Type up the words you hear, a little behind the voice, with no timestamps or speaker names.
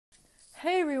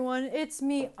Hey everyone, it's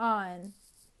me, An,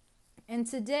 and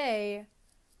today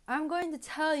I'm going to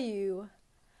tell you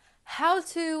how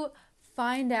to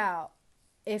find out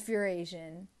if you're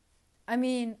Asian. I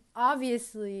mean,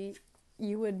 obviously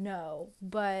you would know,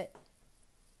 but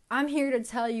I'm here to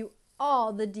tell you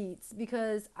all the deets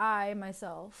because I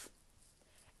myself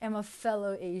am a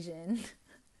fellow Asian.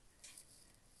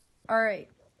 Alright,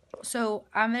 so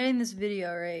I'm editing this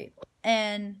video, right?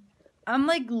 And I'm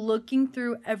like looking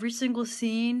through every single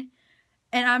scene.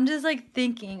 And I'm just like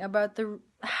thinking about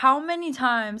how many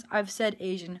times I've said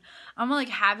Asian. I'm like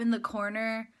having the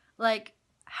corner, like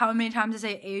how many times I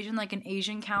say Asian, like an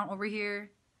Asian count over here.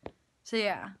 So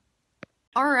yeah.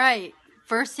 Alright,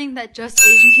 first thing that just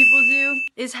Asian people do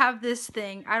is have this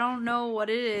thing. I don't know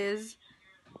what it is,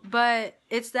 but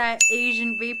it's that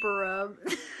Asian vapor rub.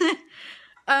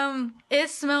 It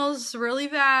smells really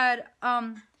bad.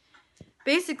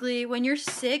 Basically, when you're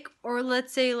sick, or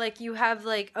let's say like you have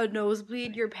like a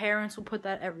nosebleed, your parents will put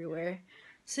that everywhere.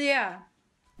 So yeah,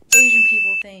 Asian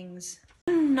people things.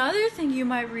 Another thing you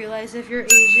might realize if you're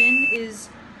Asian is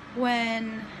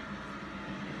when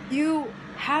you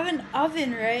have an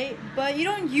oven, right? But you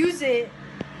don't use it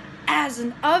as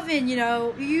an oven,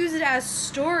 you use it as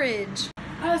storage.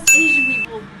 Us Asian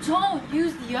people don't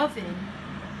use the oven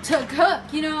to cook,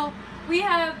 We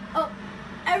have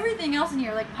everything else in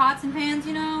here, like pots and pans,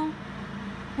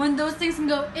 when those things can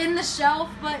go in the shelf,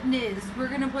 but we're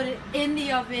gonna put it in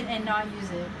the oven and not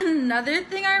use it. Another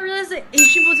thing I realized that Asian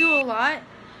people do a lot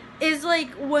is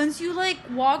like once you like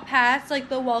walk past like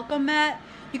the welcome mat,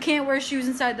 you can't wear shoes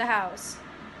inside the house.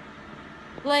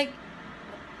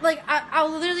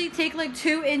 I'll literally take like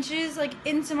 2 inches like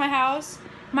into my house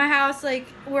like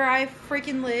where I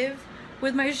freaking live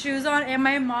with my shoes on, and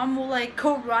my mom will like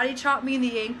karate chop me in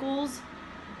the ankles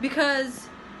because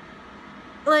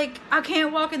like I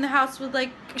can't walk in the house with like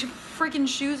freaking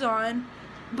shoes on.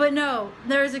 But no,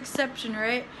 there's exception,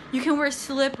 right? You can wear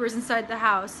slippers inside the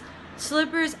house.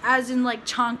 Slippers as in like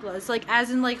chanclas, like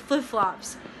as in like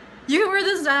flip-flops. You can wear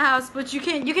this inside the house, but you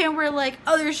can't wear like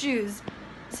other shoes.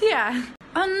 So yeah.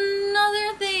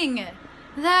 Another thing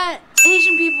that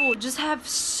Asian people just have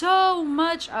so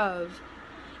much of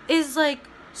is like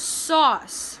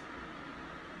sauce.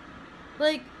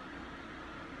 Like,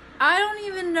 I don't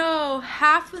even know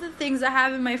half of the things I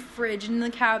have in my fridge and in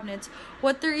the cabinets,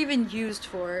 what they're even used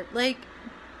for. Like,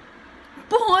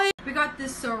 boy, we got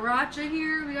this sriracha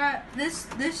here. We got this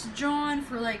John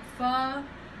for like pho.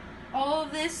 All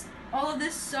of this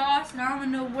sauce, and I don't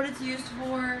even know what it's used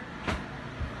for.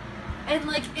 And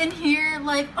like in here,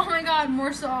 like, oh my god,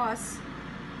 more sauce.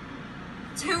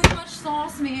 Too much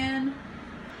sauce, man.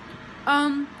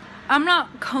 I'm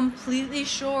not completely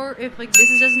sure if like this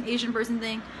is just an Asian person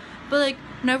thing, but like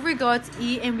whenever we go out to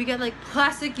eat and we get like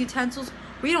plastic utensils,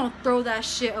 we don't throw that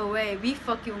shit away. We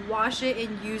fucking wash it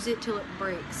and use it till it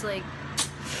breaks. Like,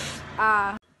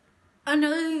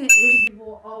 another thing that Asian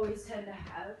people always tend to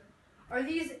have are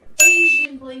these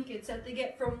Asian blankets that they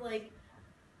get from like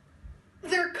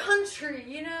their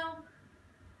country, I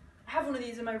have one of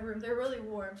these in my room. They're really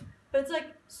warm. But it's like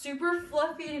super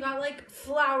fluffy and got like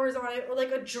flowers on it, or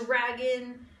like a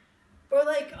dragon, or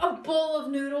like a bowl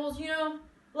of noodles,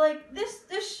 Like this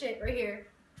shit right here.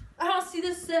 I don't see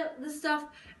this stuff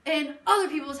in other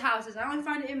people's houses. I only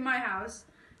find it in my house.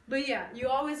 But yeah, you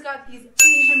always got these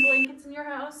Asian blankets in your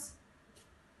house.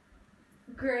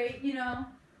 Great,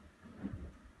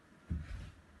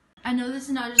 I know this is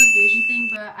not just an Asian thing,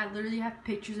 but I literally have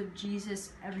pictures of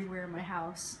Jesus everywhere in my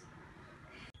house.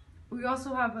 We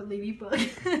also have a ladybug.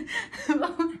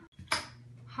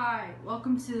 Hi,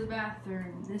 welcome to the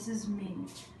bathroom. This is me.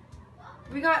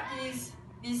 We got these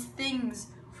things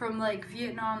from like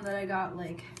Vietnam that I got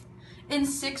like in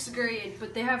 6th grade,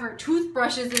 but they have our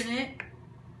toothbrushes in it.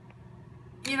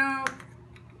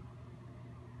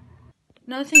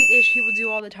 Another thing Asian people do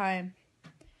all the time.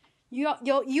 You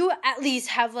at least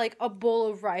have like a bowl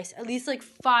of rice at least like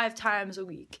 5 times a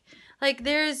week. Like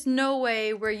there's no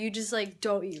way where you just like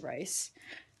don't eat rice.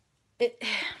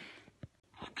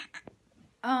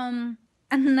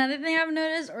 Another thing I've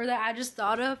noticed, or that I just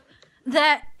thought of,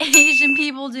 that Asian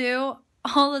people do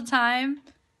all the time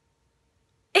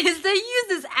is they use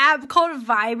this app called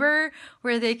Viber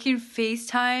where they can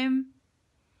FaceTime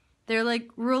their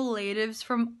like relatives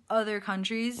from other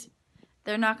countries.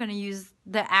 They're not going to use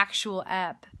the actual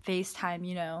app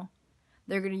FaceTime,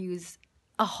 They're going to use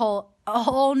a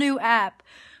whole new app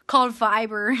called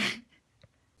Viber.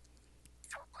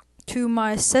 To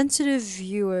my sensitive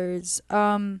viewers,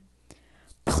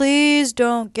 please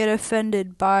don't get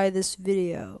offended by this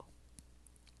video.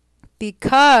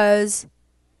 Because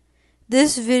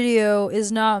this video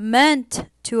is not meant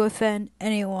to offend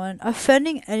anyone.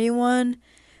 Offending anyone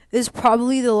is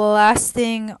probably the last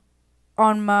thing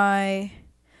on my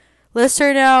list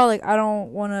right now. Like, I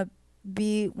don't want to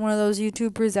be one of those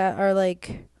YouTubers that are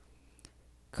like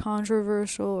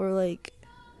controversial or like,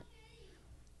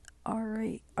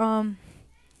 alright,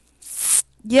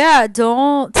 yeah,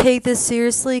 don't take this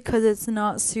seriously because it's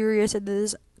not serious. It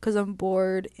is because I'm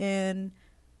bored. And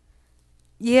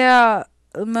yeah,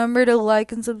 remember to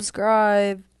like and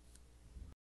subscribe.